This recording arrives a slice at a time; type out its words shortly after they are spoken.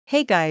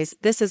Hey guys,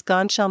 this is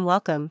Gansham.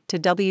 Welcome to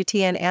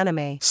WTN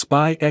Anime.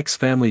 Spy X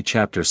Family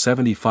Chapter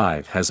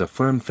 75 has a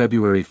firm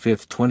February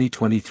 5,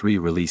 2023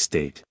 release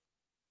date.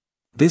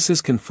 This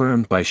is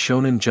confirmed by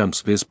Shonen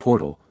Jump's Viz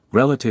portal,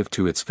 relative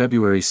to its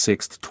February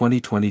 6,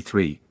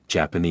 2023,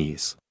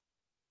 Japanese.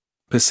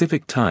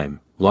 Pacific Time,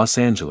 Los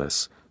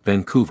Angeles,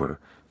 Vancouver,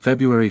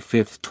 February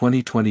 5,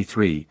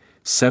 2023,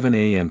 7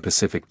 a.m.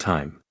 Pacific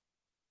Time.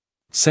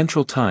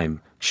 Central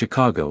Time,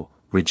 Chicago,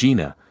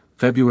 Regina,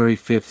 February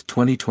 5,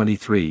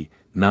 2023,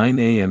 9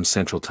 a.m.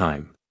 Central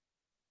Time.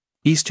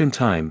 Eastern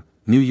Time,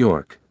 New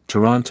York,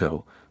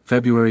 Toronto,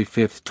 February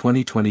 5,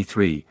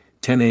 2023,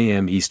 10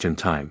 a.m. Eastern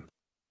Time.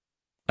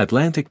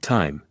 Atlantic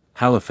Time,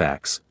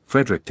 Halifax,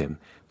 Fredericton,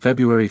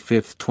 February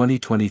 5,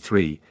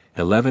 2023,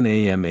 11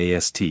 a.m.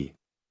 AST.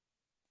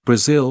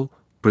 Brazil,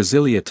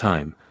 Brasília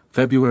Time,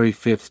 February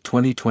 5,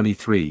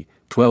 2023,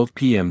 12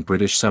 p.m.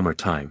 British Summer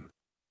Time.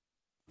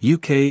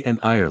 UK and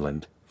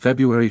Ireland,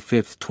 February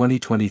 5,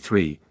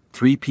 2023,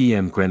 3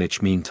 p.m.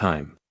 Greenwich Mean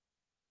Time.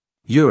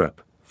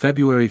 Europe,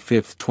 February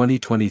 5,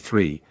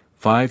 2023,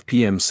 5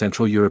 p.m.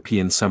 Central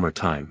European Summer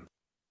Time.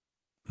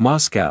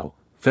 Moscow,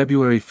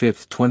 February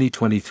 5,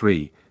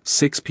 2023,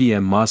 6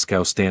 p.m.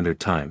 Moscow Standard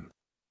Time.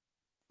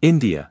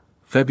 India,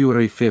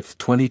 February 5,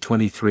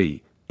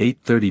 2023,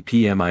 8:30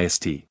 p.m.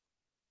 IST.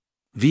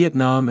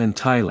 Vietnam and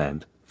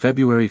Thailand,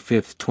 February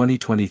 5,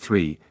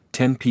 2023,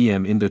 10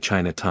 p.m.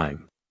 Indochina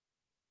Time.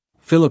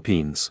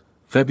 Philippines,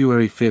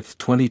 February 5,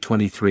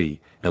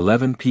 2023,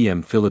 11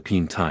 p.m.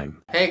 Philippine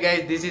Time. Hey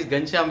guys, this is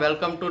Gansham.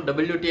 Welcome to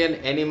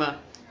WTN Anima.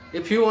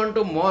 If you want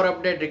to more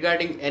update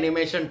regarding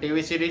animation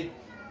TV series,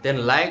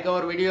 then like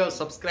our video,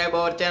 subscribe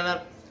our channel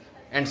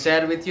and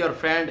share with your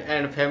friend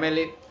and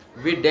family.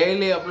 We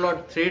daily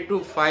upload 3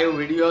 to 5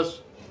 videos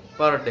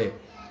per day.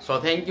 So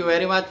thank you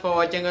very much for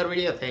watching our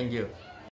video. Thank you.